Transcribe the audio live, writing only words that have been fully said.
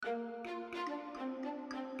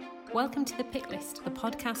Welcome to The Pick List, the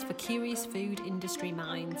podcast for curious food industry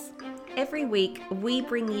minds. Every week, we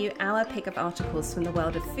bring you our pick of articles from the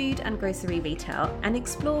world of food and grocery retail and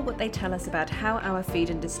explore what they tell us about how our food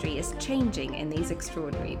industry is changing in these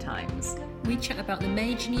extraordinary times. We chat about the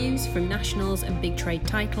major news from nationals and big trade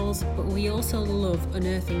titles, but we also love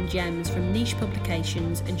unearthing gems from niche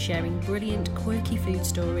publications and sharing brilliant, quirky food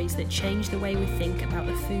stories that change the way we think about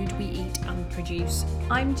the food we eat and produce.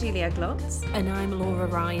 I'm Julia Glotz. And I'm Laura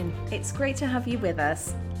Ryan. It's great to have you with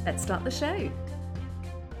us. Let's start the show.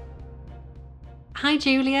 Hi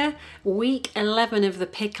Julia, week 11 of the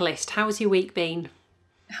pick list. How's your week been?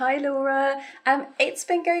 Hi Laura. It's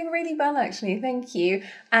been going really well actually, thank you.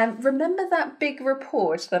 Remember that big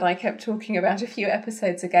report that I kept talking about a few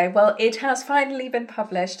episodes ago? Well, it has finally been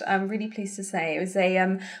published. I'm really pleased to say. It was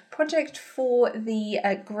a project for the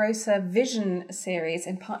Grocer Vision series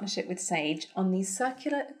in partnership with Sage on the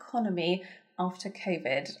circular economy after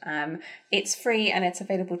COVID. It's free and it's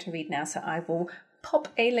available to read now, so I will pop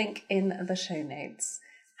a link in the show notes.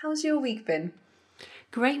 How's your week been?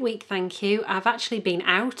 Great week, thank you. I've actually been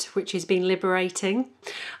out, which has been liberating.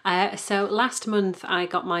 So last month I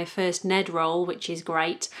got my first NED role, which is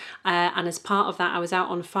great. And as part of that, I was out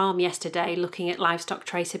on farm yesterday looking at livestock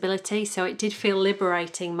traceability. So it did feel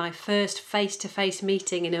liberating, my first face-to-face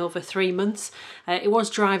meeting in over 3 months. It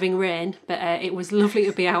was driving rain, but it was lovely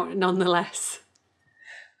to be out nonetheless.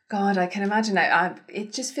 God, I can imagine that.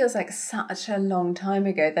 It just feels like such a long time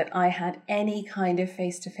ago that I had any kind of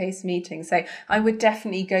face-to-face meeting. So I would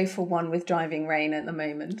definitely go for one with driving rain at the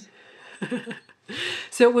moment.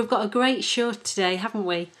 So we've got a great show today, haven't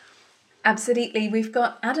we? Absolutely. We've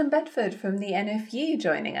got Adam Bedford from the NFU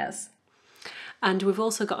joining us. And we've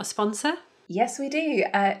also got a sponsor. Yes, we do.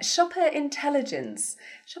 Shopper Intelligence.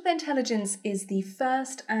 Shopper Intelligence is the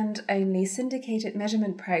first and only syndicated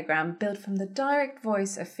measurement program built from the direct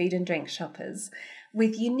voice of food and drink shoppers,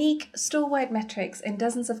 with unique store-wide metrics in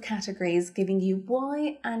dozens of categories, giving you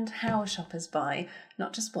why and how shoppers buy,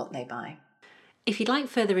 not just what they buy. If you'd like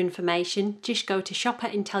further information, just go to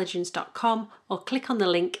shopperintelligence.com or click on the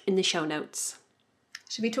link in the show notes.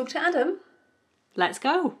 Should we talk to Adam? Let's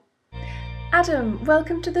go. Adam,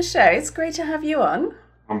 welcome to the show. It's great to have you on.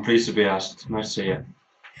 I'm pleased to be asked. Nice to see you.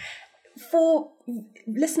 For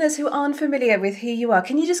listeners who aren't familiar with who you are,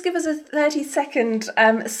 can you just give us a 30-second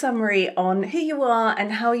summary on who you are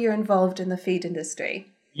and how you're involved in the food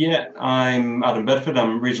industry? Yeah, I'm Adam Bedford.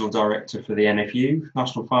 I'm Regional Director for the NFU,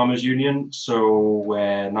 National Farmers Union. So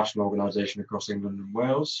we're a national organisation across England and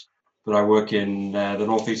Wales. But I work in the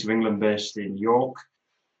northeast of England, based in York.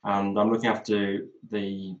 And I'm looking after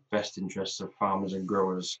the best interests of farmers and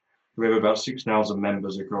growers. We have about 6,000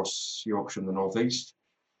 members across Yorkshire and the northeast.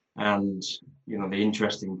 And, you know, the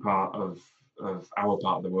interesting part of our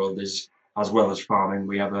part of the world is, as well as farming,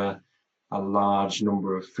 we have a large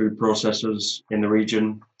number of food processors in the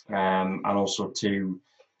region, and also 2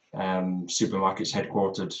 supermarkets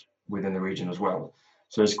headquartered within the region as well.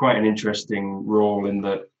 So it's quite an interesting role in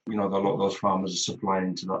that, you know, a lot of those farmers are supplying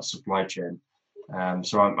into that supply chain.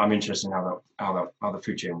 So I'm interested in how the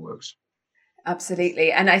food chain works.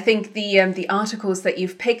 Absolutely. And I think the articles that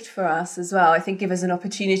you've picked for us as well, I think give us an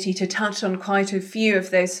opportunity to touch on quite a few of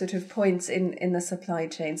those sort of points in the supply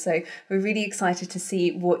chain. So we're really excited to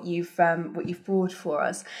see what you've brought for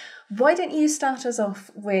us. Why don't you start us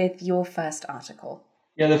off with your first article?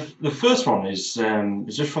 Yeah, the first one is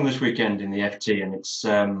just from this weekend in the FT, and it's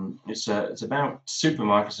about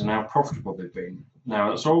supermarkets and how profitable they've been.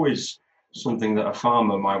 Now, it's always something that a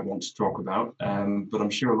farmer might want to talk about, but I'm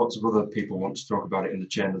sure lots of other people want to talk about it in the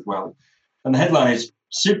chain as well. And the headline is,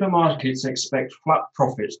 Supermarkets expect flat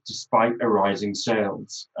profits despite a rising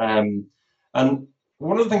sales. And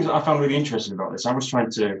one of the things that I found really interesting about this, I was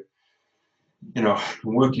trying to, you know,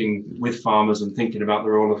 working with farmers and thinking about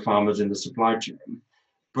the role of farmers in the supply chain.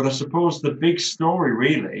 But I suppose the big story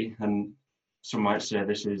really, and some might say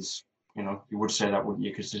this is, you know, you would say that, wouldn't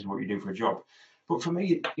you, because this is what you do for a job. But for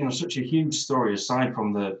me, you know, such a huge story, aside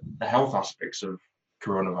from the health aspects of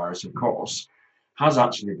coronavirus, of course, has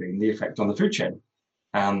actually been the effect on the food chain.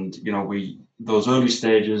 And, you know, those early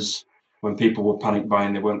stages when people were panic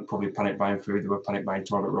buying, they weren't probably panic buying food, they were panic buying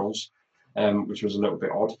toilet rolls, which was a little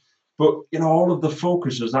bit odd. But, you know, all of the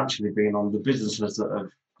focus has actually been on the businesses that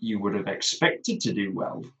you would have expected to do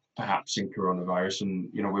well, perhaps in coronavirus. And,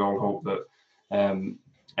 you know, we all hope that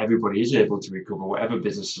everybody is able to recover, whatever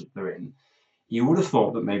businesses they're in. You would have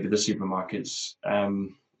thought that maybe the supermarkets,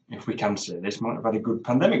 if we can say this, might have had a good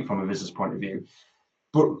pandemic from a business point of view.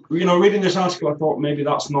 But, you know, reading this article, I thought maybe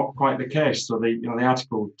that's not quite the case. So the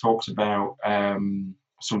article talks about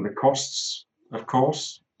some of the costs, of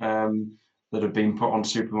course, that have been put on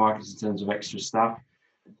supermarkets in terms of extra staff,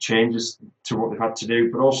 changes to what they've had to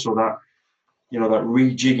do, but also that, that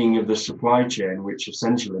rejigging of the supply chain, which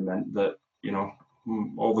essentially meant that,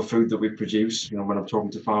 all the food that we produce, when I'm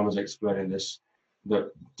talking to farmers explaining this,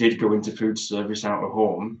 that did go into food service out of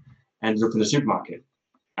home, ended up in the supermarket,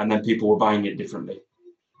 and then people were buying it differently.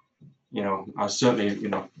 I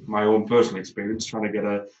certainly, my own personal experience trying to get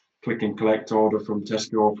a click and collect order from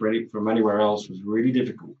Tesco or from anywhere else was really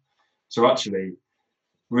difficult. So actually,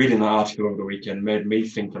 reading that article over the weekend made me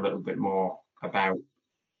think a little bit more about,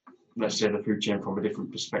 let's say, the food chain from a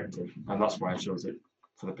different perspective, and that's why I chose it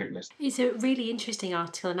for the pick list. It's a really interesting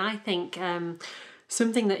article, and I think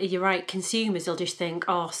something that, you're right, consumers will just think,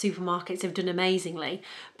 oh, supermarkets have done amazingly.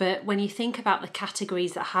 But when you think about the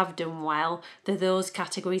categories that have done well, they're those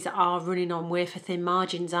categories that are running on wafer thin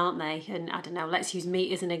margins, aren't they? And I don't know, let's use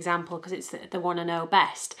meat as an example because it's the one I know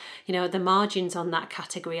best. The margins on that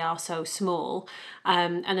category are so small.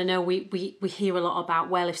 And I know we hear a lot about,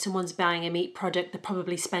 well, if someone's buying a meat product, they're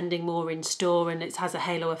probably spending more in store and it has a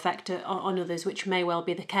halo effect on others, which may well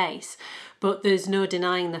be the case. But there's no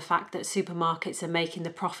denying the fact that supermarkets are making the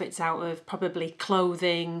profits out of probably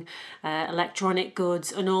clothing, electronic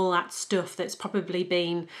goods and all that stuff that's probably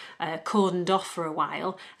been cordoned off for a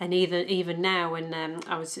while. And even now, when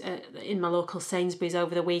I was in my local Sainsbury's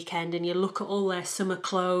over the weekend, and you look at all their summer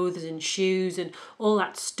clothes and shoes and all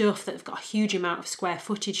that stuff that they've got a huge amount of square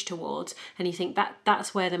footage towards, and you think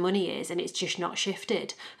that's where the money is, and it's just not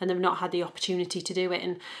shifted, and they've not had the opportunity to do it.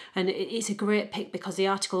 And it's a great pick because the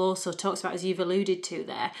article also talks about, as you've alluded to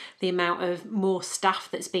there, the amount of more staff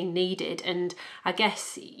that's been needed. And I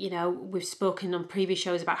guess, we've spoken on previous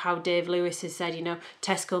shows about how Dave Lewis has said,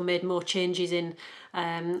 Tesco made more changes in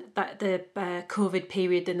the COVID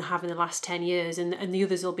period than they have in the last 10 years, and the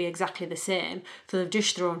others will be exactly the same. So they've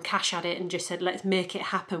just thrown cash at it and just said, let's make it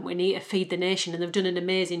happen. We need to feed the nation, and they've done an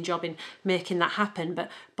amazing job in making that happen, but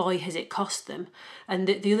boy, has it cost them. And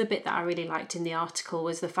the other bit that I really liked in the article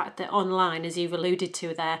was the fact that online, as you've alluded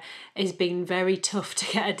to there, has been very tough to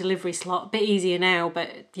get a delivery slot. A bit easier now, but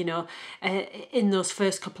in those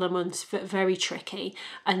first couple of months, very tricky.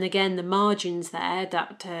 And again, the margins there,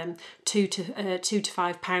 that £2 to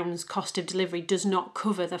 £5 cost of delivery does not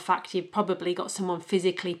cover the fact you've probably got someone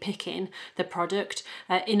physically picking the product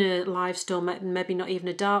in a live store, maybe not even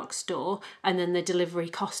a dark store, and then the delivery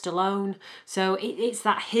cost alone. So it's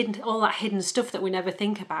all that hidden stuff that we never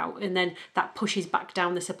think about, and then that pushes back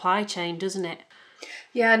down the supply chain, doesn't it?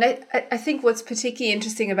 Yeah, and I think what's particularly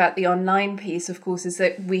interesting about the online piece, of course, is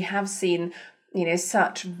that we have seen,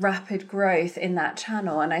 such rapid growth in that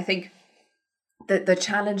channel. And I think that the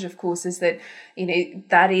challenge, of course, is that,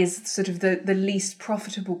 that is sort of the least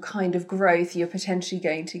profitable kind of growth you're potentially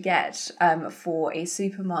going to get for a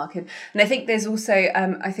supermarket. And I think there's also,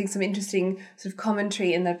 some interesting sort of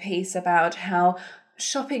commentary in the piece about how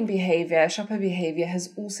shopper behavior has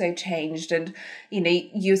also changed, and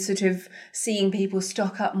you're sort of seeing people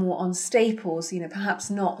stock up more on staples, perhaps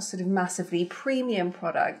not sort of massively premium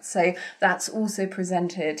products. So that's also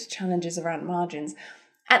presented challenges around margins.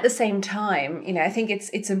 At the same time, I think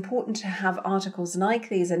it's important to have articles like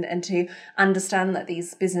these and to understand that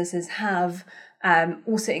these businesses have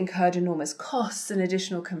also incurred enormous costs and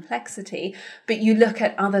additional complexity. But you look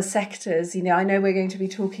at other sectors, I know we're going to be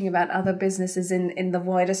talking about other businesses in the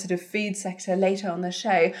wider sort of food sector later on the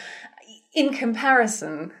show. In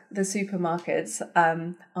comparison, the supermarkets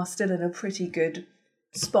are still in a pretty good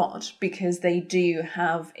spot because they do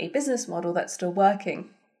have a business model that's still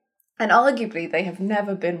working. And arguably, they have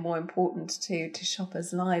never been more important to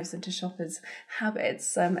shoppers' lives and to shoppers'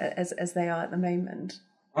 habits as they are at the moment.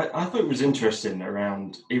 I thought it was interesting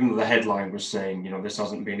around, even though the headline was saying, this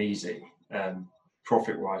hasn't been easy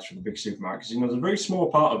profit-wise for the big supermarkets, the very small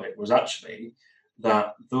part of it was actually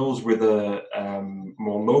that those with a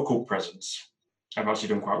more local presence have actually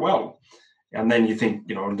done quite well. And then you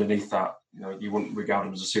think, underneath that, you wouldn't regard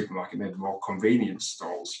them as a supermarket, maybe more convenience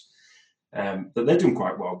stores. That they're doing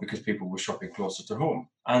quite well because people were shopping closer to home.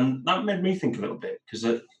 And that made me think a little bit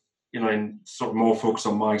because, in sort of more focus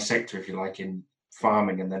on my sector, if you like, in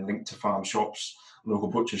farming and then linked to farm shops, local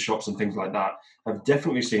butcher shops and things like that, I've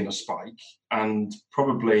definitely seen a spike. And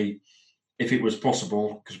probably if it was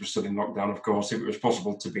possible, because we're still in lockdown, of course, if it was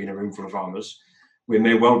possible to be in a room full of farmers, we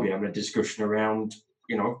may well be having a discussion around,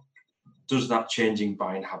 does that changing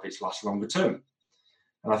buying habits last longer term?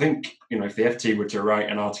 And I think, if the FT were to write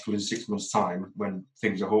an article in 6 months' time, when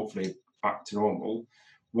things are hopefully back to normal,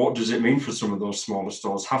 what does it mean for some of those smaller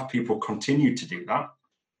stores? Have people continue to do that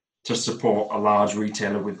to support a large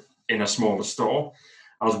retailer in a smaller store,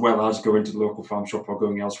 as well as going to the local farm shop or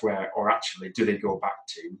going elsewhere? Or actually, do they go back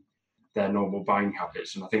to their normal buying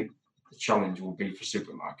habits. And I think the challenge will be for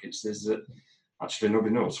supermarkets is that actually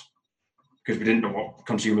nobody knows, because we didn't know what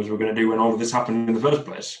consumers were going to do when all of this happened in the first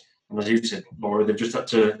place. And as you said, Laura, they've just had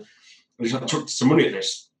to chuck some money at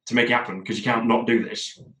this to make it happen, because you can't not do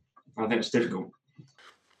this. I think it's difficult.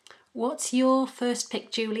 What's your first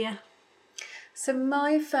pick, Julia? So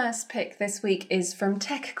my first pick this week is from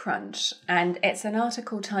TechCrunch, and it's an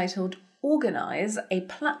article titled Organise, a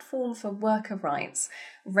Platform for Worker Rights,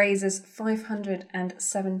 raises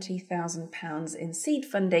 £570,000 in seed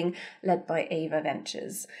funding led by Ava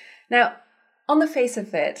Ventures. Now, on the face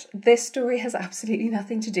of it, this story has absolutely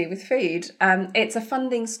nothing to do with food. It's a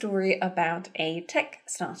funding story about a tech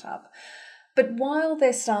startup. But while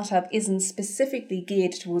this startup isn't specifically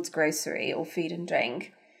geared towards grocery or food and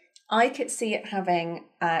drink, I could see it having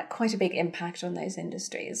quite a big impact on those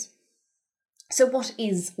industries. So what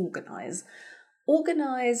is Organise?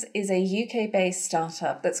 Organise is a UK-based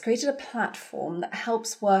startup that's created a platform that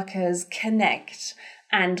helps workers connect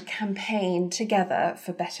and campaign together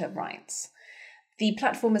for better rights. The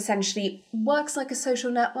platform essentially works like a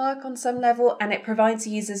social network on some level, and it provides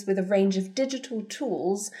users with a range of digital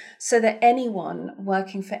tools so that anyone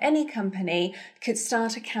working for any company could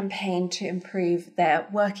start a campaign to improve their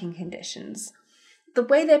working conditions. The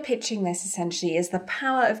way they're pitching this essentially is the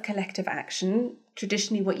power of collective action,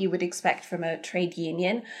 traditionally what you would expect from a trade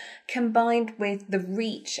union, combined with the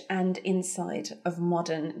reach and insight of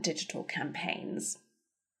modern digital campaigns.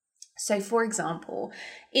 So, for example,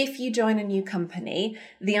 if you join a new company,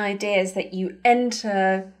 the idea is that you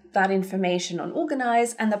enter that information on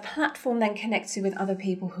Organise, and the platform then connects you with other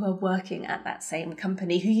people who are working at that same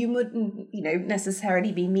company who you wouldn't,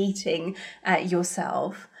 necessarily be meeting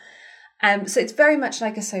yourself. So it's very much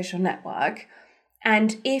like a social network.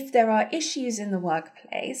 And if there are issues in the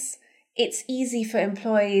workplace, it's easy for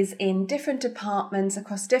employees in different departments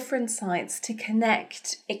across different sites to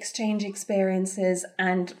connect, exchange experiences,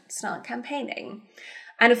 and start campaigning.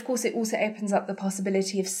 And of course, it also opens up the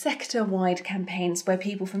possibility of sector-wide campaigns where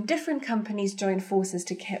people from different companies join forces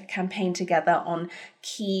to campaign together on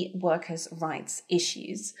key workers' rights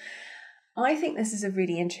issues. I think this is a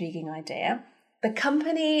really intriguing idea. The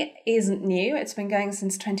company isn't new, it's been going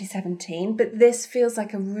since 2017, but this feels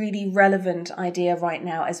like a really relevant idea right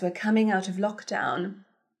now as we're coming out of lockdown.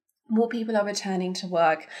 More people are returning to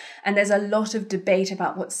work, and there's a lot of debate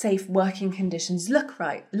about what safe working conditions look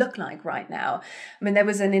like right now. I mean, there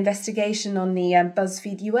was an investigation on the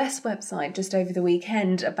BuzzFeed US website just over the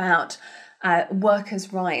weekend about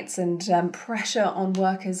workers' rights and pressure on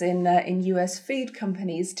workers in US food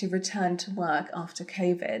companies to return to work after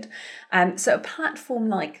COVID. So a platform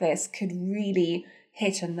like this could really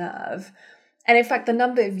hit a nerve. And in fact, the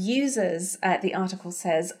number of users, the article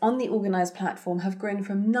says, on the Organise platform have grown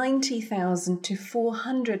from 90,000 to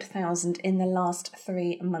 400,000 in the last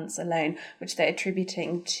 3 months alone, which they're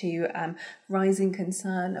attributing to rising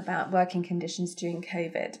concern about working conditions during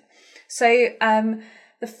COVID. So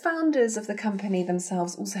the founders of the company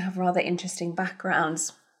themselves also have rather interesting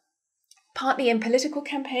backgrounds, partly in political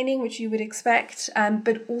campaigning, which you would expect,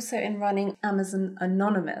 but also in running Amazon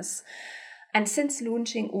Anonymous. And since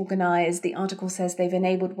launching Organise, the article says they've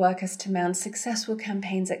enabled workers to mount successful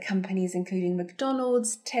campaigns at companies including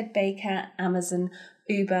McDonald's, Ted Baker, Amazon,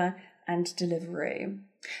 Uber, and Deliveroo.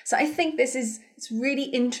 So I think it's really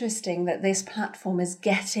interesting that this platform is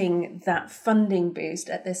getting that funding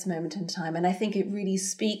boost at this moment in time. And I think it really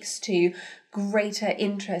speaks to greater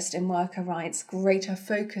interest in worker rights, greater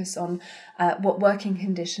focus on what working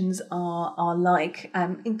conditions are like,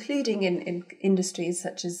 including in industries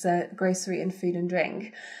such as grocery and food and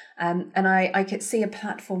drink. And I could see a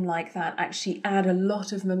platform like that actually add a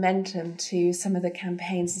lot of momentum to some of the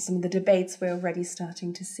campaigns and some of the debates we're already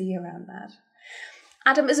starting to see around that.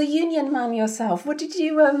 Adam, as a union man yourself, what do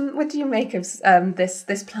you make of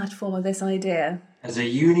this platform or this idea? As a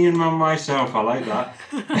union man myself, I like that.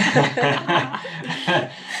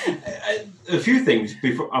 A few things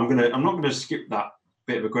before I'm not gonna skip that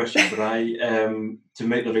bit of a question, but to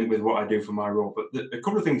make the link with what I do for my role. But a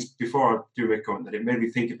couple of things before I do make a comment that it made me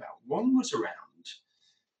think about. One was around,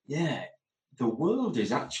 the world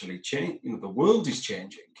is actually changing. The world is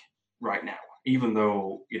changing right now, even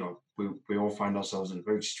though we all find ourselves in a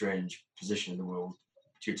very strange position in the world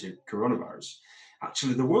due to coronavirus.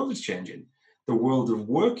 Actually, the world is changing. The world of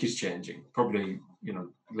work is changing, probably,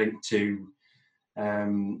 linked to,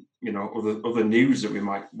 other news that we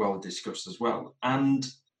might well discuss as well.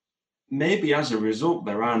 And maybe as a result,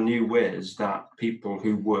 there are new ways that people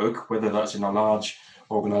who work, whether that's in a large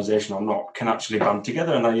organisation or not, can actually band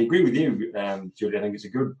together. And I agree with you, Julie. I think it's a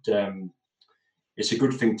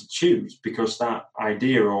good thing to choose, because that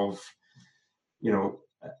idea of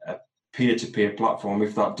a peer-to-peer platform,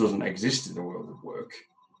 if that doesn't exist in the world of work,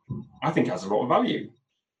 I think has a lot of value.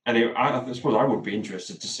 And I suppose I would be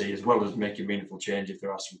interested to see, as well as making meaningful change, if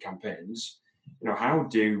there are some campaigns,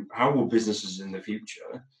 how will businesses in the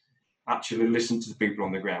future actually listen to the people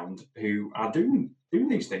on the ground who are doing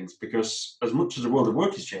these things? Because as much as the world of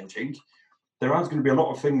work is changing, there are going to be a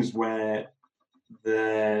lot of things where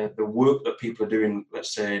the work that people are doing,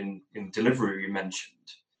 let's say in delivery, you mentioned,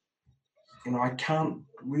 I can't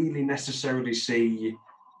really necessarily see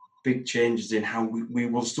big changes in how we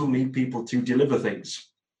will still need people to deliver things,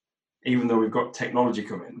 even though we've got technology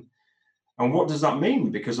coming. And what does that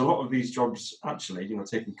mean? Because a lot of these jobs, actually,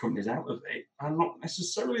 taking companies out of it, are not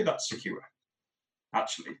necessarily that secure,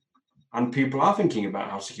 actually. And people are thinking about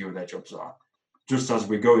how secure their jobs are, just as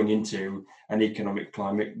we're going into an economic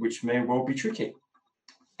climate which may well be tricky.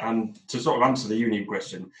 And to sort of answer the union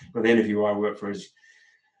question, the NFU I work for is,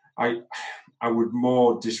 I would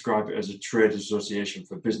more describe it as a trade association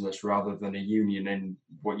for business rather than a union in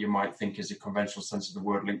what you might think is a conventional sense of the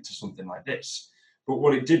word linked to something like this. But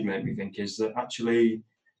what it did make me think is that actually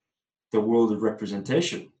the world of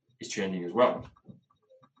representation is changing as well.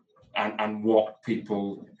 And what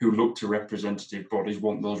people who look to representative bodies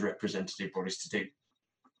want those representative bodies to do.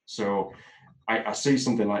 So I see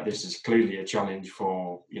something like this as clearly a challenge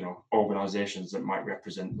for organisations that might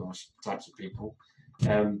represent those types of people,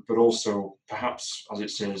 but also perhaps, as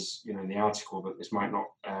it says in the article, that this might not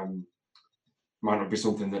be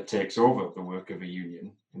something that takes over the work of a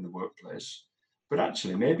union in the workplace. But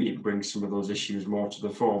actually, maybe it brings some of those issues more to the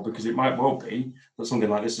fore, because it might well be that something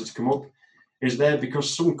like this that's come up is there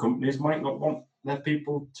because some companies might not want their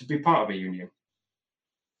people to be part of a union,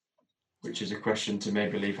 which is a question to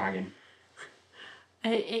maybe leave hanging.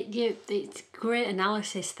 It's great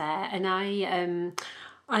analysis there, and I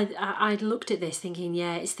looked at this thinking,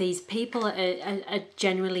 it's these people are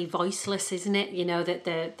generally voiceless, isn't it?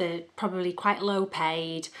 That they're probably quite low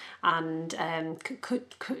paid and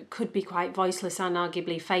could be quite voiceless and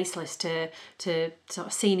arguably faceless to sort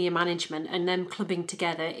of senior management, and them clubbing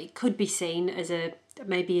together, it could be seen as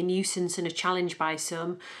maybe a nuisance and a challenge by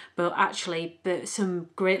some, but some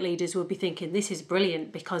great leaders will be thinking this is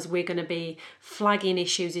brilliant, because we're going to be flagging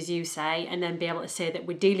issues, as you say, and then be able to say that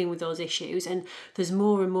we're dealing with those issues. And there's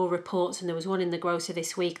more and more reports, and there was one in the Grocer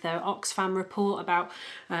this week, the Oxfam report about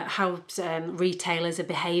how retailers are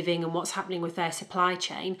behaving and what's happening with their supply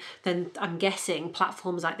chain. Then I'm guessing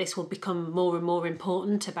platforms like this will become more and more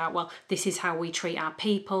important about, well, this is how we treat our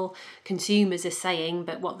people. Consumers are saying,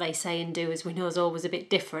 but what they say and do, as we know, is always a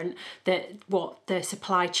bit different, that how the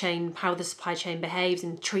supply chain behaves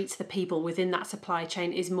and treats the people within that supply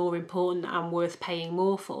chain is more important and worth paying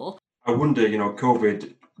more for. I wonder,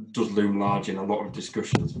 COVID does loom large in a lot of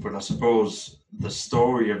discussions, but I suppose the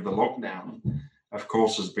story of the lockdown, of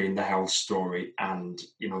course, has been the health story and,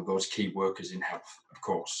 those key workers in health, of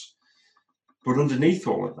course. But underneath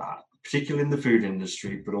all of that, particularly in the food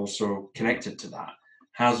industry, but also connected to that,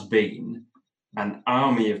 has been an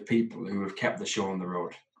army of people who have kept the show on the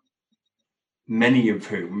road. Many of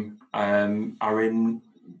whom are in,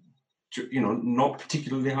 not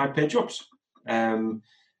particularly high-paid jobs. And,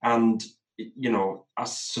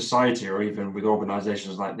 as society, or even with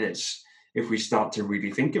organisations like this, if we start to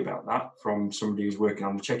really think about that, from somebody who's working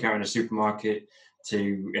on the checkout in a supermarket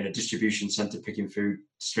to in a distribution centre picking food,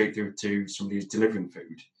 straight through to somebody who's delivering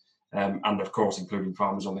food, and of course including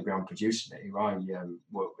farmers on the ground producing it, who I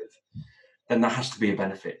work with, then that has to be a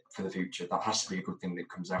benefit for the future. That has to be a good thing that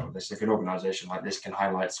comes out of this. If an organisation like this can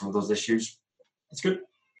highlight some of those issues, it's good.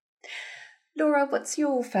 Laura, what's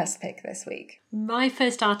your first pick this week? My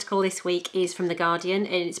first article this week is from The Guardian,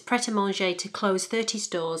 and it's Pret a Manger to close 30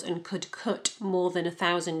 stores and could cut more than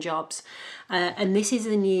 1,000 jobs. And this is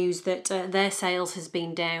the news that their sales has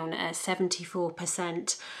been down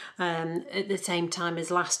 74% at the same time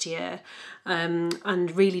as last year,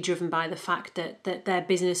 and really driven by the fact that their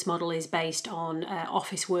business model is based on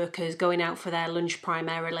office workers going out for their lunch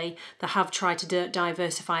primarily. They have tried to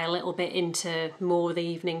diversify a little bit into more the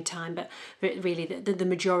evening time, but really the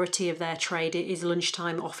majority of their trade is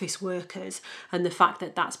lunchtime office workers, and the fact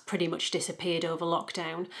that that's pretty much disappeared over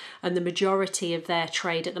lockdown. And the majority of their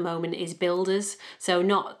trade at the moment is builders, so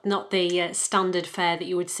not the standard fare that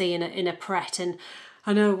you would see in a Pret. And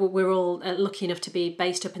I know we're all lucky enough to be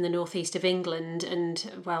based up in the northeast of England,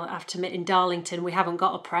 and well, I have to admit, in Darlington we haven't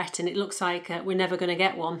got a Pret, and it looks like we're never going to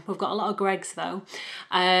get one. We've got a lot of Greggs though,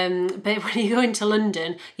 but when you go into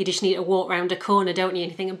London, you just need to walk round a corner, don't you?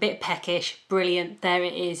 Anything a bit peckish, brilliant, there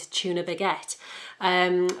it is, tuna baguette.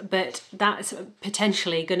 But that's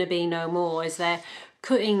potentially going to be no more, as they're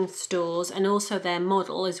cutting stores, and also their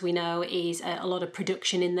model, as we know, is a lot of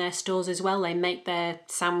production in their stores as well. They make their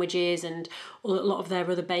sandwiches, and a lot of their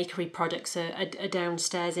other bakery products are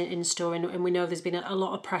downstairs in store, and we know there's been a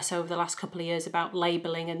lot of press over the last couple of years about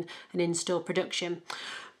labelling and in-store production.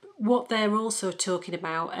 What they're also talking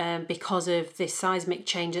about, because of this seismic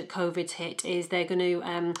change that COVID's hit, is they're going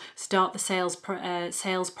to start the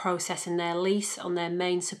sales process in their lease on their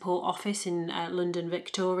main support office in London,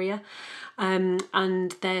 Victoria.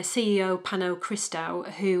 And their CEO, Pano Christou,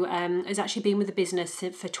 who has actually been with the business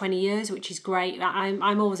for 20 years, which is great.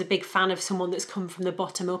 I'm always a big fan of someone that's come from the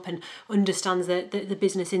bottom up and understands the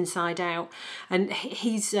business inside out. And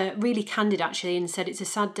he's really candid, actually, and said it's a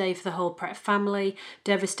sad day for the whole Pret family,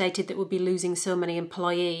 devastated that we'll be losing so many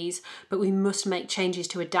employees, but we must make changes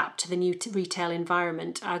to adapt to the new retail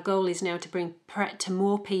environment. Our goal is now to bring Pret to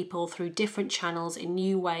more people through different channels in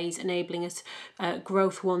new ways, enabling us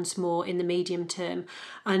growth once more in the medium term.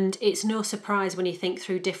 And it's no surprise when you think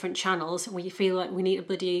through different channels, where you feel like we need to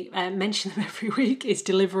bloody mention them every week, is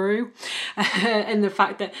Deliveroo. And the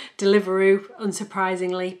fact that Deliveroo,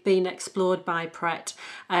 unsurprisingly, being explored by Pret.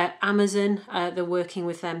 Amazon, they're working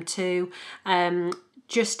with them too.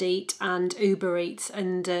 Just Eat and Uber Eats,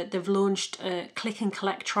 and they've launched click and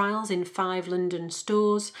collect trials in 5 London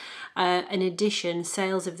stores. In addition,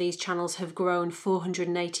 sales of these channels have grown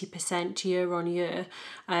 480% year on year,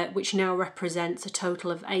 which now represents a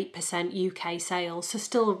total of 8% UK sales. So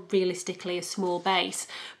still realistically a small base,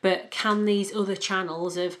 but can these other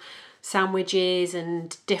channels of sandwiches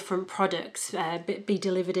and different products be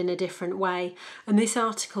delivered in a different way? And this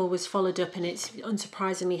article was followed up, and it's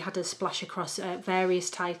unsurprisingly had a splash across various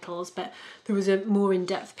titles, but there was a more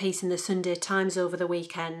in-depth piece in the Sunday Times over the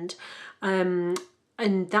weekend,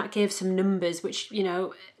 and that gave some numbers which, you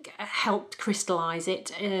know, helped crystallise it.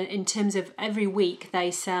 In terms of every week they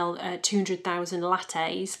sell 200,000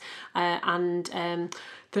 lattes, and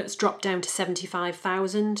that's dropped down to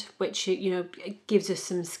 75,000, which, you know, gives us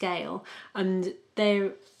some scale. And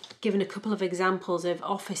they're given a couple of examples of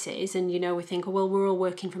offices, and, you know, we think, oh, well, we're all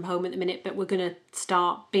working from home at the minute, but we're going to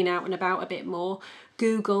start being out and about a bit more.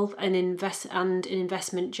 Google and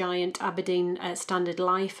investment giant Aberdeen Standard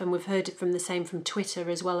Life, and we've heard it from the same from Twitter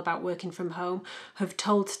as well about working from home, have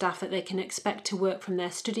told staff that they can expect to work from their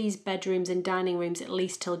studies, bedrooms and dining rooms at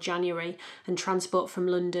least till January, and transport from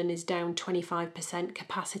London is down 25%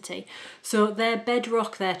 capacity. So they're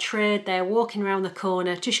bedrock, their trade, they're walking around the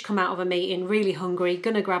corner, just come out of a meeting, really hungry,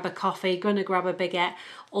 gonna grab a coffee, gonna grab a baguette,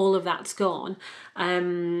 all of that's gone.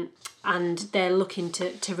 And they're looking to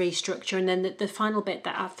restructure. And then the final bit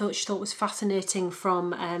that I thought was fascinating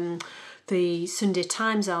from the Sunday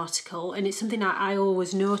Times article, and it's something I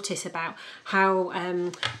always notice about how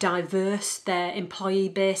diverse their employee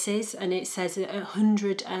base is, and it says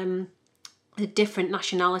 100 different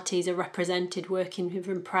nationalities are represented working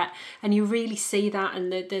from Pret, and you really see that,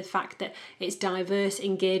 and the fact that it's diverse,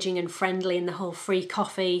 engaging and friendly, and the whole free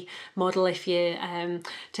coffee model if you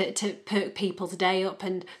to perk people's day up,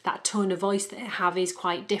 and that tone of voice that they have is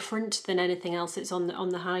quite different than anything else that's on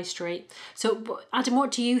the high street. So Adam,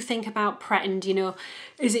 what do you think about Pret, and, you know,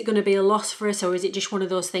 is it going to be a loss for us, or is it just one of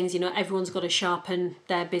those things, you know, everyone's got to sharpen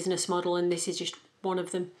their business model and this is just one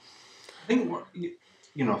of them? I think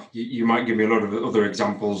you know, you might give me a lot of other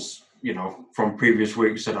examples, you know, from previous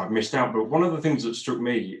weeks that I've missed out. But one of the things that struck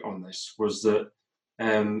me on this was that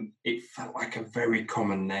it felt like a very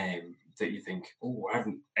common name that you think, oh, I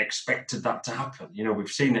haven't expected that to happen. You know, we've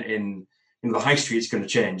seen it in the high street. It's going to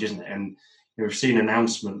change, isn't it? And, you know, we've seen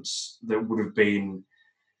announcements that would have been,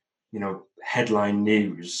 you know, headline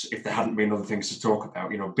news if there hadn't been other things to talk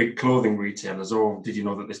about. You know, big clothing retailers. Oh, did you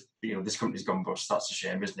know that this company's gone bust? That's a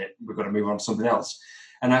shame, isn't it? We've got to move on to something else.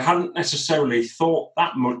 And I hadn't necessarily thought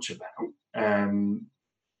that much about,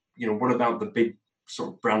 you know, what about the big sort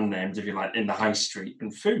of brand names, if you like, in the high street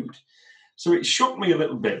and food? So it shocked me a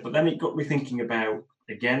little bit, but then it got me thinking about,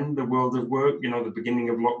 again, the world of work, you know, the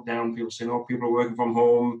beginning of lockdown, people saying, oh, people are working from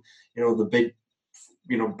home, you know, the big,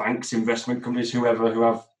 you know, banks, investment companies, whoever, who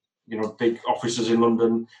have, you know, big offices in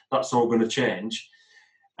London, that's all going to change.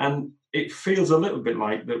 And it feels a little bit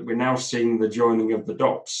like that we're now seeing the joining of the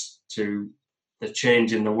dots to the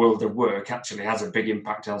change in the world of work actually has a big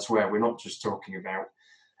impact elsewhere. We're not just talking about,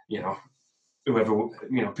 you know, whoever,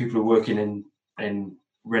 you know, people who are working in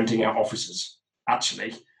renting out offices.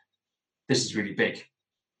 Actually, this is really big.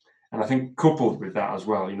 And I think coupled with that as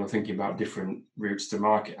well, you know, thinking about different routes to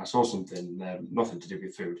market, I saw something, nothing to do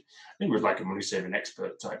with food. I think it was like a money saving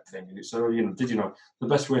expert type thing. And it said, oh, you know, did you know the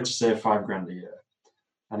best way to save £5,000 a year?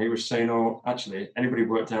 And it was saying, oh, actually, anybody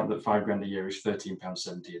worked out that £5,000 a year is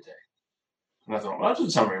 £13.70 a day. And I thought, well, that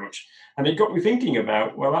doesn't sound very much. And it got me thinking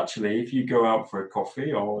about, well, actually, if you go out for a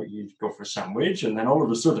coffee or you go for a sandwich, and then all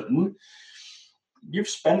of a sudden you've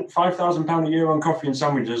spent £5,000 a year on coffee and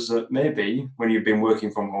sandwiches that maybe when you've been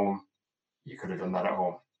working from home, you could have done that at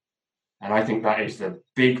home. And I think that is the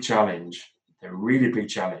big challenge, the really big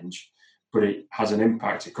challenge, but it has an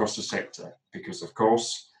impact across the sector because, of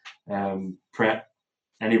course, Pret,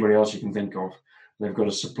 anybody else you can think of, they've got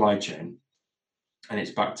a supply chain. And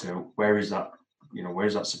it's back to where is that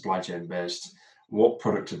supply chain based? What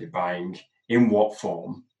product are they buying? In what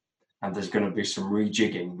form? And there's going to be some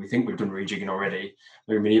rejigging. We think we've done rejigging already.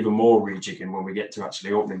 There'll be even more rejigging when we get to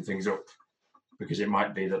actually opening things up, because it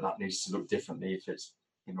might be that needs to look differently if it's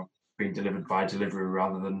being delivered by delivery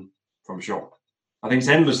rather than from shop. I think it's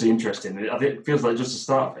endlessly interesting. I think it feels like just the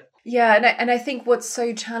start of it. Yeah, and I think what's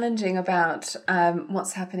so challenging about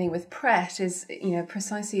what's happening with Pret is,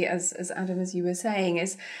 precisely as Adam, as you were saying,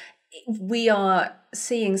 is we are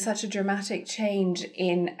seeing such a dramatic change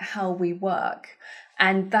in how we work.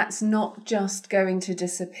 And that's not just going to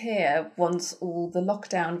disappear once all the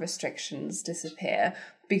lockdown restrictions disappear,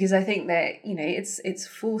 because I think that, it's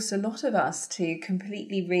forced a lot of us to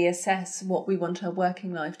completely reassess what we want our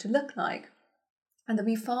working life to look like. And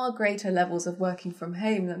there'll be far greater levels of working from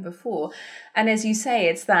home than before. And as you say,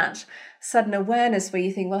 it's that sudden awareness where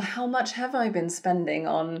you think, well, how much have I been spending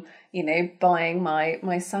on, buying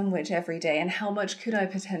my sandwich every day, and how much could I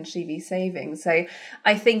potentially be saving? So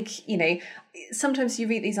I think, sometimes you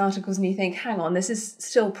read these articles and you think, hang on, this is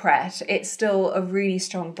still Pret. It's still a really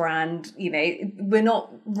strong brand. We're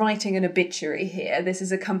not writing an obituary here. This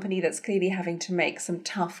is a company that's clearly having to make some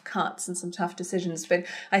tough cuts and some tough decisions. But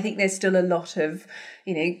I think there's still a lot of,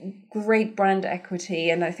 great brand equity,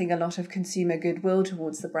 and I think a lot of consumer goodwill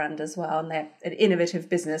towards the brand as well. And they're an innovative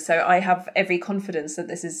business. So I have every confidence that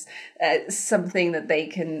this is something that they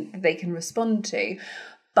can respond to.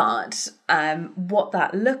 But what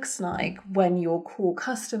that looks like when your core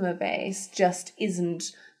customer base just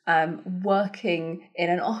isn't working in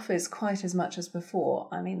an office quite as much as before,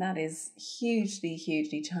 I mean, that is hugely,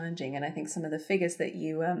 hugely challenging. And I think some of the figures that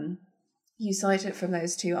you cited from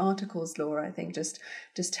those two articles, Laura, I think just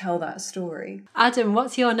tell that story. Adam,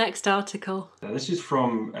 what's your next article? This is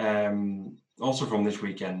from also from this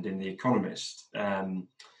weekend in The Economist, and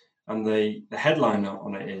the headline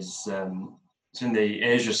on it is it's in the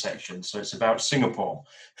Asia section, so it's about Singapore,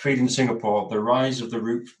 feeding Singapore, the rise of the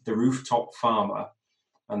rooftop farmer,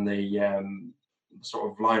 and the sort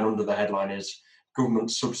of line under the headline is government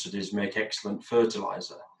subsidies make excellent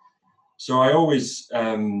fertilizer. So I always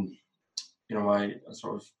I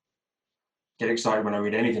sort of get excited when I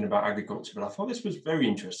read anything about agriculture, but I thought this was very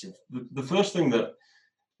interesting. The first thing that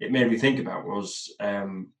it made me think about was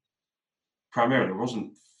primarily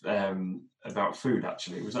wasn't about food,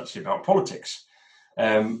 actually. It was actually about politics,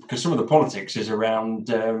 because some of the politics is around,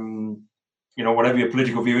 whatever your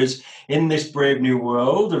political view is, in this brave new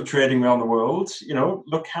world of trading around the world,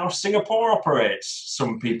 look how Singapore operates,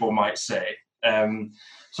 some people might say.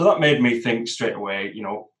 So that made me think straight away,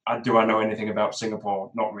 do I know anything about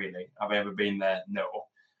Singapore? Not really. Have I ever been there? No.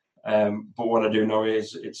 But what I do know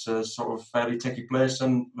is it's a sort of fairly techy place,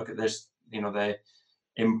 and look at this, they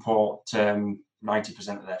import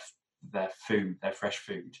 90% of their food, their fresh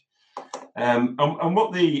food. And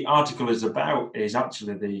what the article is about is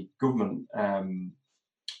actually the government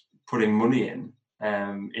putting money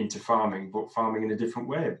into farming, but farming in a different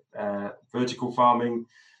way. Vertical farming.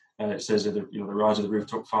 It says that the rise of the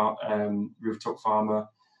rooftop farmer,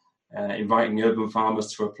 inviting urban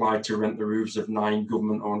farmers to apply to rent the roofs of 9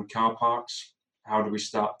 government-owned car parks. How do we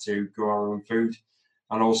start to grow our own food?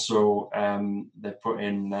 And also, they put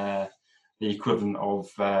in the equivalent of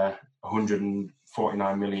 $149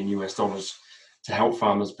 million to help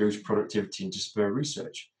farmers boost productivity and to spur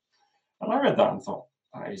research. And I read that and thought,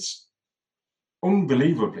 that is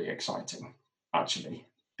unbelievably exciting, actually,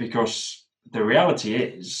 because the reality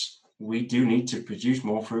is we do need to produce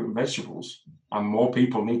more fruit and vegetables, and more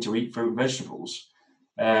people need to eat fruit and vegetables.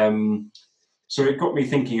 So it got me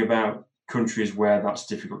thinking about countries where that's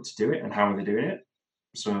difficult to do it and how are they doing it.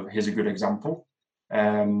 So here's a good example.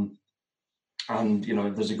 And,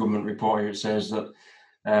 there's a government report here. It says that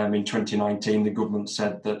in 2019, the government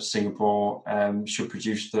said that Singapore should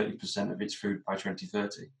produce 30% of its food by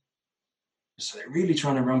 2030. So they're really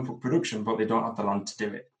trying to ramp up production, but they don't have the land to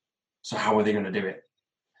do it. So how are they going to do it?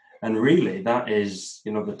 And really, that is,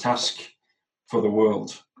 the task for the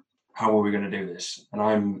world. How are we going to do this? And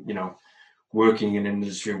I'm, working in an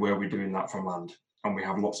industry where we're doing that from land, and we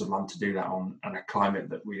have lots of land to do that on, and a climate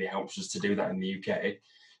that really helps us to do that in the UK.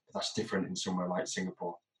 But that's different in somewhere like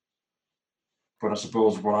Singapore. But I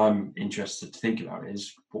suppose what I'm interested to think about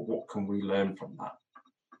is what can we learn from that?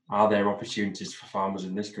 Are there opportunities for farmers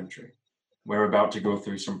in this country? We're about to go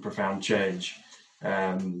through some profound change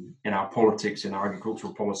in our politics, in our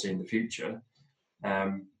agricultural policy in the future.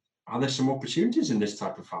 Are there some opportunities in this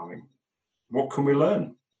type of farming? What can we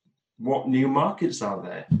learn? What new markets are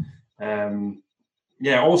there?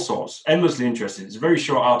 All sorts. Endlessly interesting. It's a very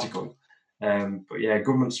short article. But yeah,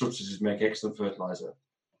 government subsidies make excellent fertilizer.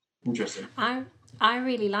 Interesting. I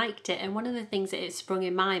really liked it, and one of the things that it sprung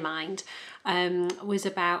in my mind was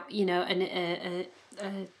about a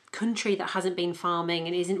country that hasn't been farming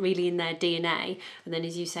and isn't really in their DNA, and then,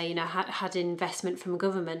 as you say, had investment from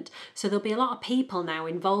government. So there'll be a lot of people now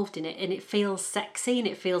involved in it, and it feels sexy and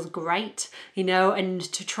it feels great, and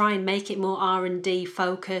to try and make it more R&D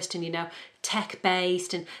focused and tech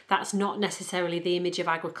based, and that's not necessarily the image of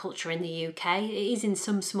agriculture in the UK. It is in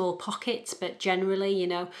some small pockets, but generally,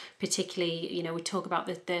 particularly, we talk about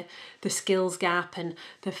the skills gap and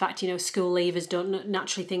the fact, school leavers don't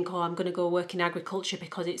naturally think, oh, I'm going to go work in agriculture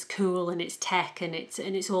because it's cool and it's tech and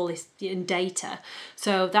it's all this in data.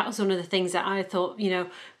 So that was one of the things that I thought,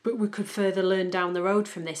 but we could further learn down the road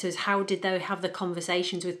from this, is how did they have the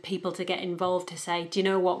conversations with people to get involved, to say, do you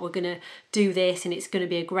know what, we're going to do this and it's going to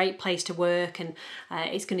be a great place to work, and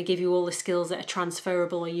it's going to give you all the skills that are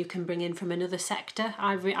transferable or you can bring in from another sector.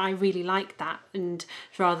 I really like that, and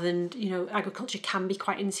rather than, agriculture can be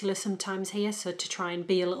quite insular sometimes here, so to try and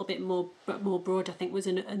be a little bit more broad, I think was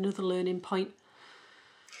another learning point.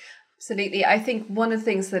 Absolutely. I think one of the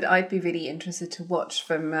things that I'd be really interested to watch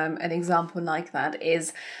from an example like that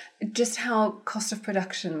is just how cost of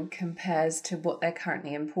production compares to what they're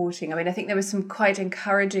currently importing. I mean, I think there were some quite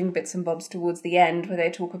encouraging bits and bobs towards the end where they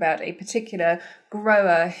talk about a particular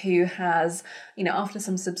grower who has, after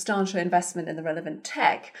some substantial investment in the relevant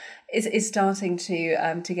tech, is starting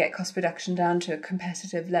to get cost production down to a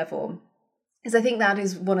competitive level. Because I think that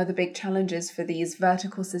is one of the big challenges for these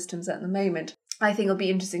vertical systems at the moment. I think it'll be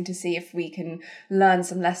interesting to see if we can learn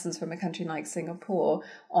some lessons from a country like Singapore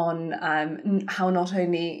on how not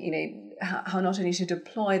only to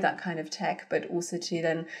deploy that kind of tech, but also to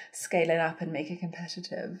then scale it up and make it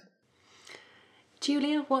competitive.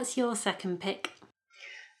 Julia, what's your second pick?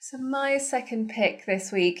 So my second pick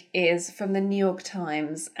this week is from the New York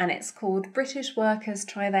Times, and it's called "British Workers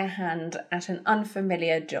Try Their Hand at an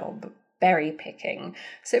Unfamiliar Job: Berry Picking."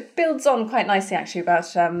 So it builds on quite nicely actually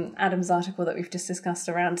about Adam's article that we've just discussed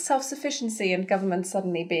around self-sufficiency and government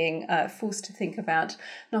suddenly being forced to think about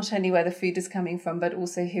not only where the food is coming from, but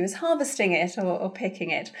also who is harvesting it or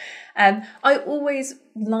picking it. I always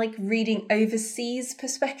like reading overseas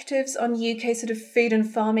perspectives on UK sort of food and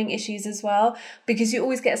farming issues as well, because you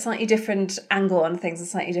always get a slightly different angle on things, a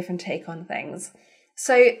slightly different take on things.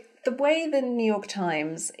 So the way the New York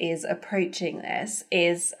Times is approaching this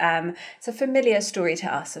is, it's a familiar story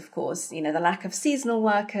to us, of course. The lack of seasonal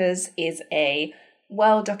workers is a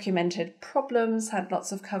well-documented problem, had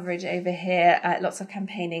lots of coverage over here, lots of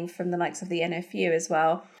campaigning from the likes of the NFU as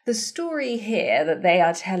well. The story here that they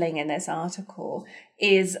are telling in this article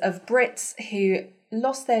is of Brits who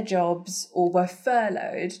lost their jobs or were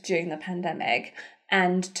furloughed during the pandemic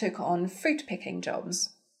and took on fruit picking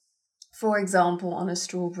jobs. For example, on a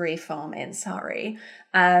strawberry farm in Surrey.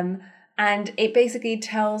 And it basically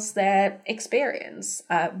tells their experience,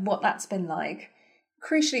 what that's been like.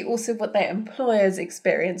 Crucially, also what their employer's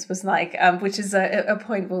experience was like, which is a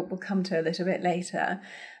point we'll come to a little bit later.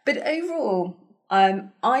 But overall,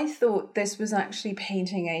 I thought this was actually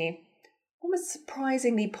painting a almost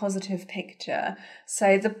surprisingly positive picture.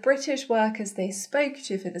 So the British workers they spoke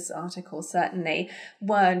to for this article certainly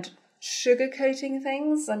weren't sugarcoating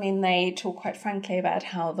things. I mean, they talk quite frankly about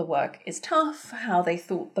how the work is tough, how they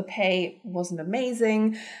thought the pay wasn't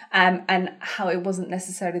amazing, and how it wasn't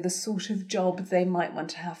necessarily the sort of job they might want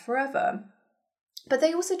to have forever. But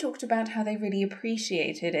they also talked about how they really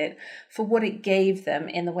appreciated it for what it gave them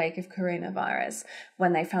in the wake of coronavirus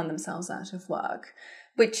when they found themselves out of work,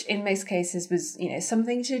 which in most cases was,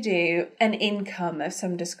 something to do, an income of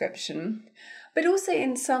some description, but also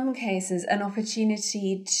in some cases an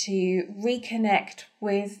opportunity to reconnect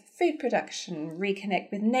with food production, reconnect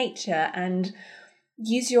with nature, and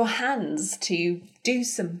use your hands to do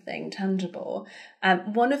something tangible.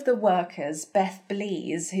 One of the workers, Beth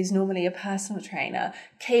Blees, who's normally a personal trainer,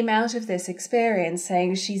 came out of this experience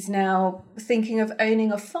saying she's now thinking of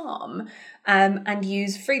owning a farm and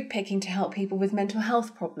use fruit picking to help people with mental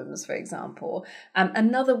health problems, for example.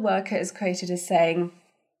 Another worker is quoted as saying,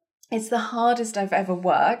 "It's the hardest I've ever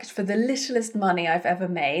worked for the littlest money I've ever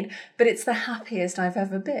made, but it's the happiest I've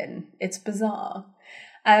ever been. It's bizarre."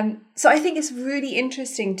 So I think it's really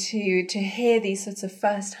interesting to hear these sorts of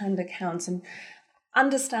first-hand accounts and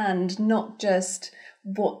understand not just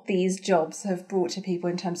what these jobs have brought to people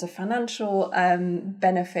in terms of financial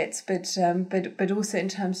benefits, but also in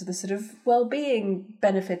terms of the sort of well-being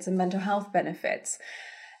benefits and mental health benefits.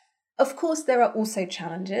 Of course, there are also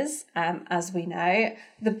challenges, as we know,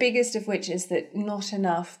 the biggest of which is that not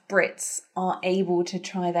enough Brits are able to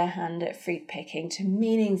try their hand at fruit picking to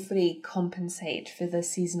meaningfully compensate for the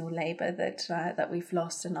seasonal labour that we've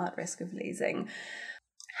lost and are at risk of losing.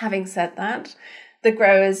 Having said that, the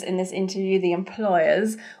growers in this interview, the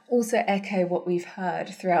employers, also echo what we've heard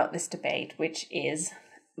throughout this debate, which is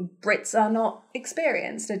Brits are not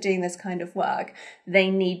experienced at doing this kind of work. They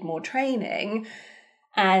need more training,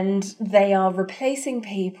 and they are replacing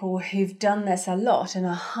people who've done this a lot and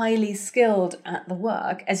are highly skilled at the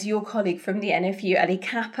work, as your colleague from the NFU, Ali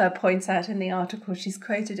Kappa, points out in the article she's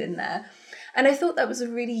quoted in there. And I thought that was a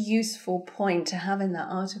really useful point to have in that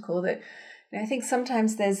article, that I think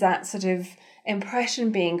sometimes there's that sort of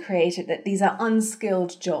impression being created that these are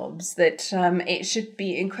unskilled jobs, that it should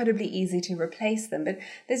be incredibly easy to replace them. But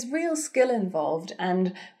there's real skill involved.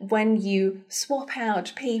 And when you swap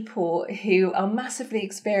out people who are massively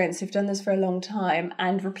experienced, who've done this for a long time,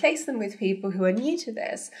 and replace them with people who are new to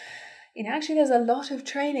this, actually there's a lot of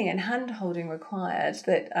training and hand-holding required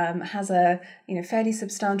that has a fairly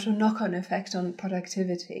substantial knock-on effect on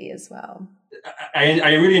productivity as well.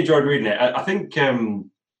 I really enjoyed reading it. I think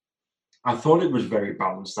I thought it was very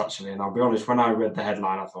balanced, actually. And I'll be honest, when I read the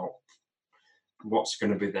headline, I thought, what's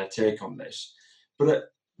going to be their take on this? But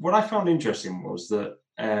what I found interesting was that,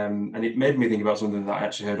 and it made me think about something that I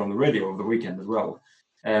actually heard on the radio over the weekend as well.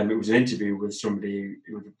 It was an interview with somebody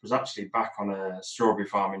who was actually back on a strawberry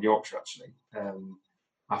farm in Yorkshire, actually,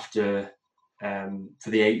 after for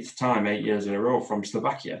the 8th time, 8 years in a row, from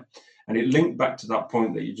Slovakia. And it linked back to that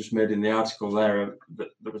point that you just made in the article there,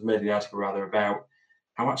 that was made in the article rather, about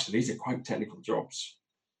how actually these are quite technical jobs.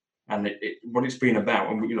 And what it's been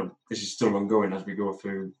about, and this is still ongoing as we go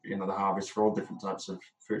through the harvest for all different types of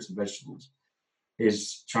fruits and vegetables,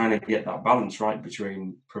 is trying to get that balance right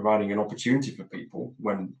between providing an opportunity for people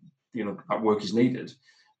when that work is needed,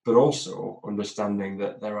 but also understanding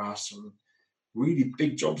that there are some really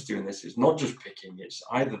big jobs doing this. It's not just picking, it's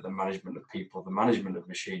either the management of people, the management of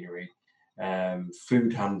machinery,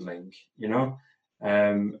 food handling,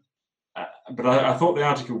 but I thought the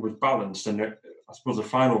article was balanced. And I suppose the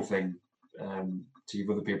final thing, to give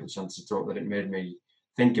other people a chance to talk, that it made me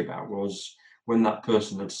think about was when that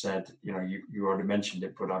person had said, you already mentioned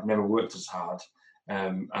it, but I've never worked as hard,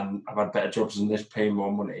 and I've had better jobs than this, paying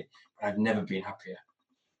more money, but I've never been happier.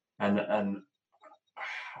 And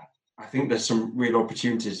I think there's some real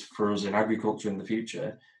opportunities for us in agriculture in the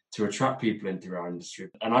future to attract people into our industry.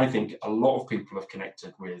 And I think a lot of people have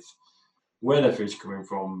connected with where their food's coming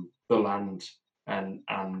from, the land,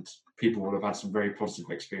 and people will have had some very positive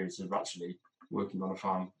experiences of actually working on a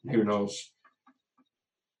farm. Who knows?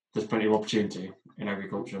 There's plenty of opportunity in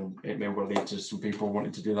agriculture, and it may well lead to some people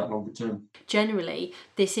wanting to do that longer term. Generally,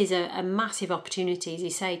 this is a massive opportunity, as you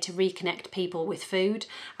say, to reconnect people with food.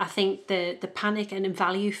 I think the panic and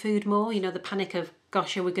value food more, the panic of,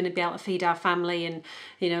 gosh, are we going to be able to feed our family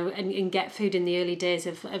and get food in the early days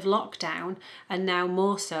of lockdown, and now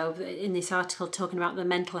more so in this article talking about the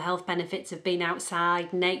mental health benefits of being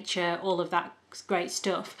outside, nature, all of that great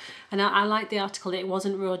stuff. And I like the article that it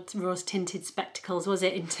wasn't rose tinted spectacles, was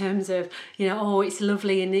it, in terms of it's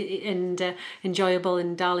lovely and enjoyable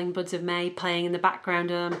and darling buds of May playing in the background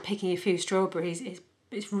and picking a few strawberries.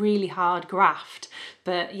 It's really hard graft,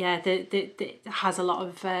 but yeah, it has a lot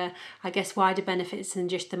of wider benefits than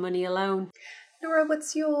just the money alone. Laura,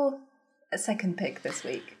 what's your second pick this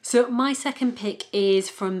week? So my second pick is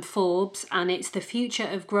from Forbes, and it's The Future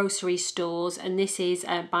of Grocery Stores, and this is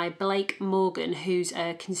by Blake Morgan, who's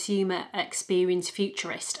a consumer experience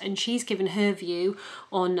futurist, and she's given her view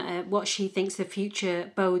on what she thinks the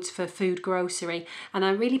future bodes for food grocery. And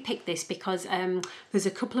I really picked this because there's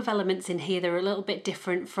a couple of elements in here that are a little bit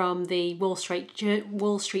different from the Wall Street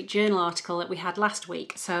Journal article that we had last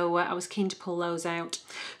week, so I was keen to pull those out.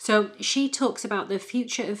 So she talks about the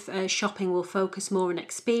future of shopping will focus more on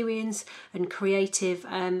experience and creative,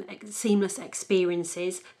 seamless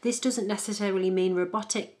experiences. This doesn't necessarily mean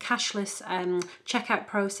robotic, cashless checkout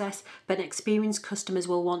process, but an experience customers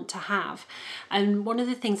will want to have. And one of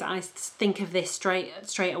the things I think of this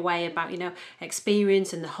straight away about,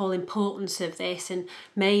 experience and the whole importance of this, and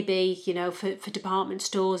maybe, for department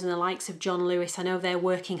stores and the likes of John Lewis, I know they're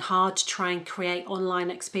working hard to try and create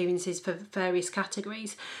online experiences for various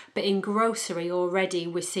categories, but in grocery already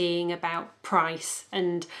we're seeing about about price.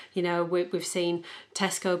 And, you know, we've seen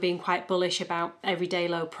Tesco being quite bullish about everyday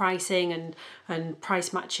low pricing and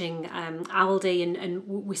price matching Aldi, and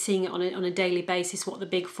we're seeing it on a daily basis what the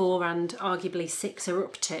big four and arguably six are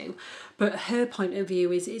up to. But her point of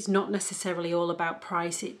view is not necessarily all about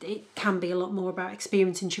price. It can be a lot more about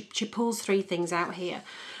experience, and she pulls three things out here.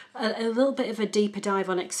 A little bit of a deeper dive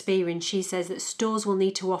on experience. She says that stores will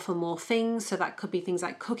need to offer more things, so that could be things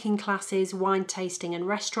like cooking classes, wine tasting and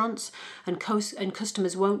restaurants, and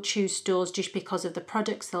customers won't choose stores just because of the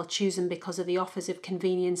products, they'll choose them because of the offers of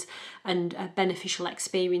convenience and beneficial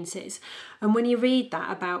experiences. And when you read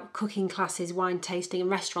that about cooking classes, wine tasting and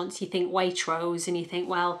restaurants, you think Waitrose, and you think,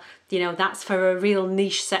 well, you know, that's for a real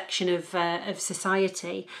niche section of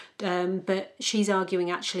society. But she's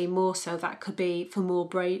arguing actually more so that could be for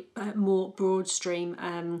more broad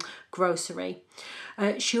stream grocery.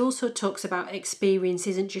 She also talks about experience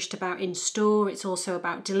isn't just about in store, it's also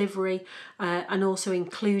about delivery, and also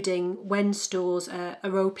including when stores are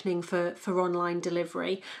opening for online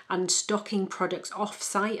delivery and stocking products off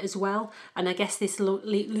site as well. And I guess this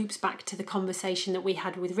loops back to the conversation that we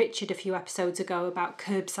had with Richard a few episodes ago about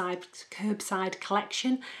curbside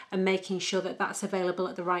collection and making sure that that's available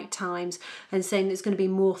at the right times, and saying there's going to be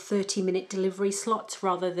more 30-minute delivery slots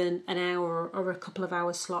rather than an hour or a couple of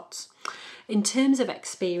hour slots. In terms of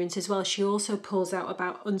experience as well, she also pulls out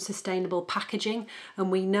about unsustainable packaging,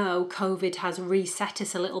 and we know COVID has reset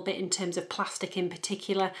us a little bit in terms of plastic in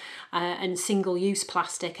particular, and single-use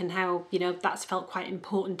plastic, and how, you know, that's felt quite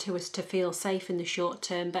important to us to feel safe in the short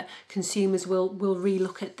term, but consumers will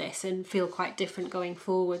relook at this and feel quite different going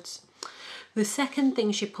forwards. The second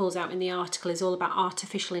thing she pulls out in the article is all about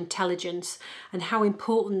artificial intelligence and how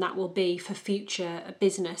important that will be for future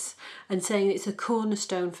business, and saying it's a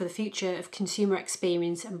cornerstone for the future of consumer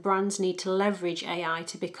experience, and brands need to leverage AI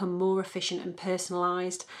to become more efficient and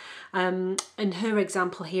personalised. And her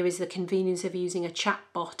example here is the convenience of using a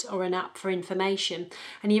chatbot or an app for information.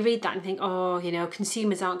 And you read that and think, oh, you know,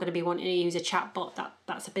 consumers aren't going to be wanting to use a chatbot.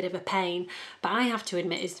 That's a bit of a pain. But I have to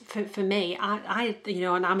admit, is for me, I you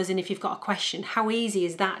know, on Amazon, if you've got a question, how easy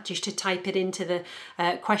is that just to type it into the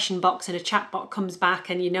question box and a chatbot comes back,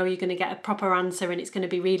 and you know you're going to get a proper answer, and it's going to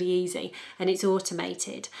be really easy and it's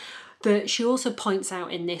automated. But she also points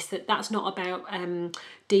out in this that that's not about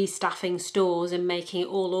de-staffing stores and making it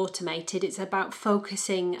all automated. It's about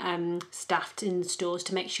focusing staff in the stores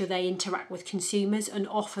to make sure they interact with consumers and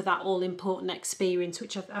offer that all-important experience,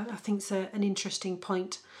 which I think is an interesting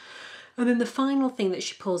point. And then the final thing that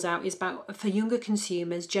she pulls out is about, for younger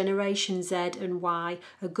consumers, Generation Z and Y,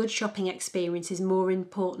 a good shopping experience is more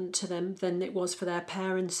important to them than it was for their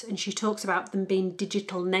parents. And she talks about them being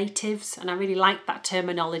digital natives, and I really like that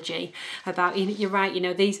terminology about, you're right, you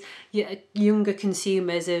know, these younger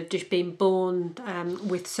consumers have just been born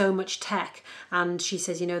with so much tech. And she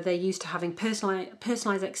says, you know, they're used to having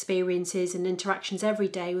personalised experiences and interactions every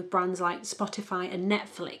day with brands like Spotify and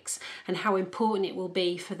Netflix, and how important it will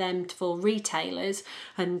be for them for retailers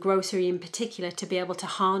and grocery in particular to be able to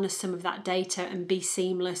harness some of that data and be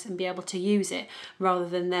seamless and be able to use it, rather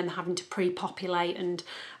than them having to pre-populate and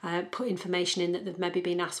put information in that they've maybe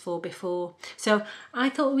been asked for before. So I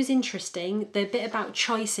thought it was interesting. The bit about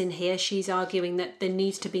choice in here, she's arguing that there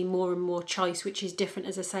needs to be more and more choice, which is different,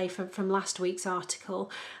 as I say, from last week's article.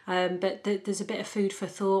 But there's a bit of food for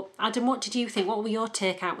thought. Adam, what did you think? What were your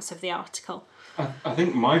takeouts of the article? I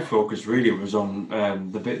think my focus really was on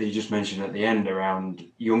the bit that you just mentioned at the end around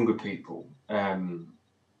younger people. I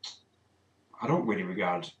don't really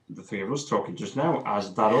regard the three of us talking just now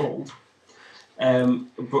as that old,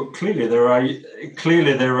 but clearly there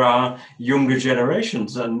are younger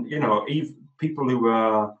generations, and you know, people who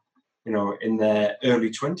are, you know, in their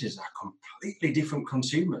early 20s are completely different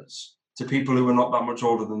consumers to people who are not that much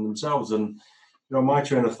older than themselves. And you know, my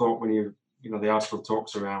train of thought when you know, the article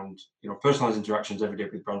talks around, you know, personalized interactions every day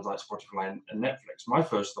with brands like Spotify and Netflix. My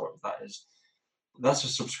first thought of that is that's a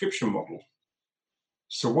subscription model.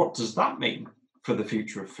 So what does that mean for the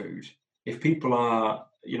future of food? If people are,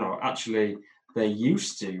 you know, actually they're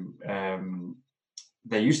used to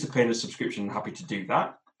paying a subscription and happy to do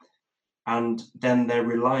that, and then they're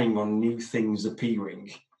relying on new things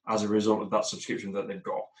appearing as a result of that subscription that they've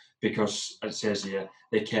got, because as it says here,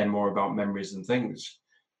 they care more about memories than things.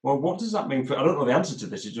 Well, what does that mean for, I don't know the answer to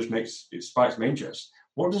this, it spikes my interest.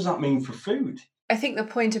 What does that mean for food? I think the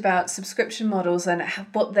point about subscription models and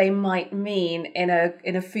what they might mean in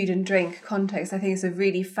a food and drink context, I think is a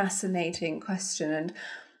really fascinating question. And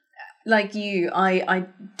Like you, I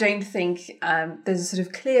don't think there's a sort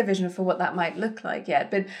of clear vision for what that might look like yet.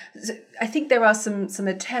 But I think there are some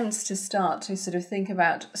attempts to start to sort of think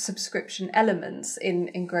about subscription elements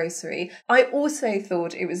in grocery. I also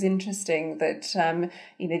thought it was interesting that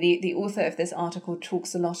the author of this article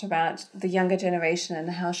talks a lot about the younger generation and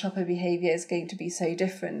how shopper behaviour is going to be so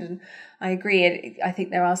different. And I agree. I think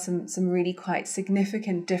there are some really quite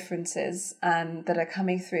significant differences that are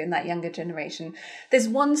coming through in that younger generation. There's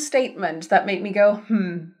one statement that made me go,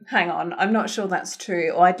 hang on, I'm not sure that's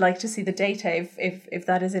true, or I'd like to see the data if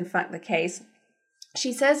that is in fact the case.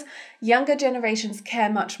 She says younger generations care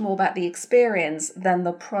much more about the experience than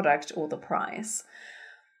the product or the price.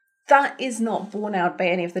 That is not borne out by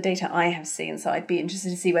any of the data I have seen, so I'd be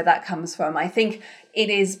interested to see where that comes from. I think it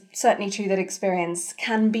is certainly true that experience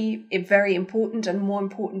can be very important and more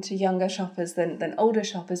important to younger shoppers than older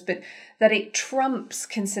shoppers, but that it trumps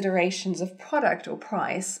considerations of product or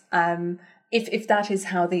price, if that is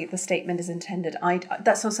how the statement is intended.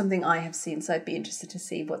 That's not something I have seen, so I'd be interested to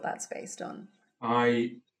see what that's based on.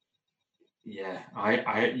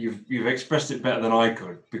 You've expressed it better than I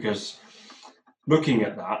could, because looking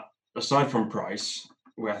at that, aside from price,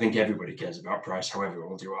 where I think everybody cares about price, however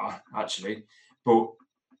old you are, actually, but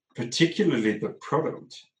particularly the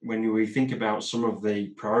product, when we think about some of the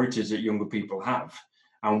priorities that younger people have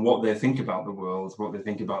and what they think about the world, what they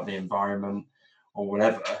think about the environment or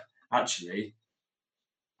whatever, actually,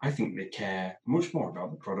 I think they care much more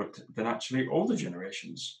about the product than actually older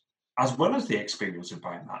generations, as well as the experience of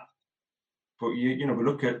buying that. But we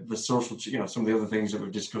look at the social, some of the other things that we've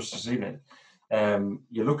discussed this evening.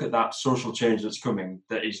 You look at that social change that's coming,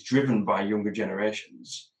 that is driven by younger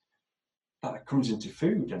generations, that comes into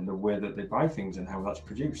food and the way that they buy things and how that's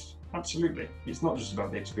produced. Absolutely. It's not just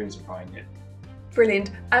about the experience of buying it.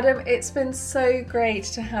 Brilliant. Adam, it's been so great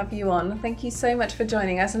to have you on. Thank you so much for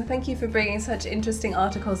joining us, and thank you for bringing such interesting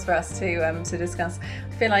articles for us to discuss.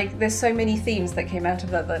 I feel like there's so many themes that came out of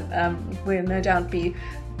that we'll no doubt be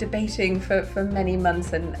debating for many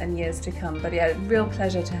months and years to come. But yeah, real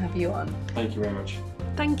pleasure to have you on. Thank you very much.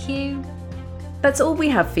 Thank you. That's all we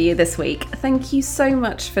have for you this week. Thank you so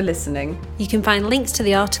much for listening. You can find links to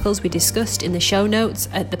the articles we discussed in the show notes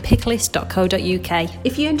at thepicklist.co.uk.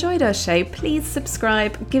 If you enjoyed our show, please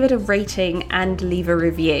subscribe, give it a rating and leave a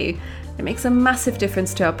review. It makes a massive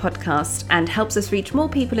difference to our podcast and helps us reach more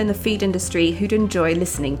people in the food industry who'd enjoy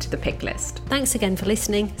listening to The Pick List. Thanks again for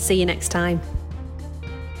listening. See you next time.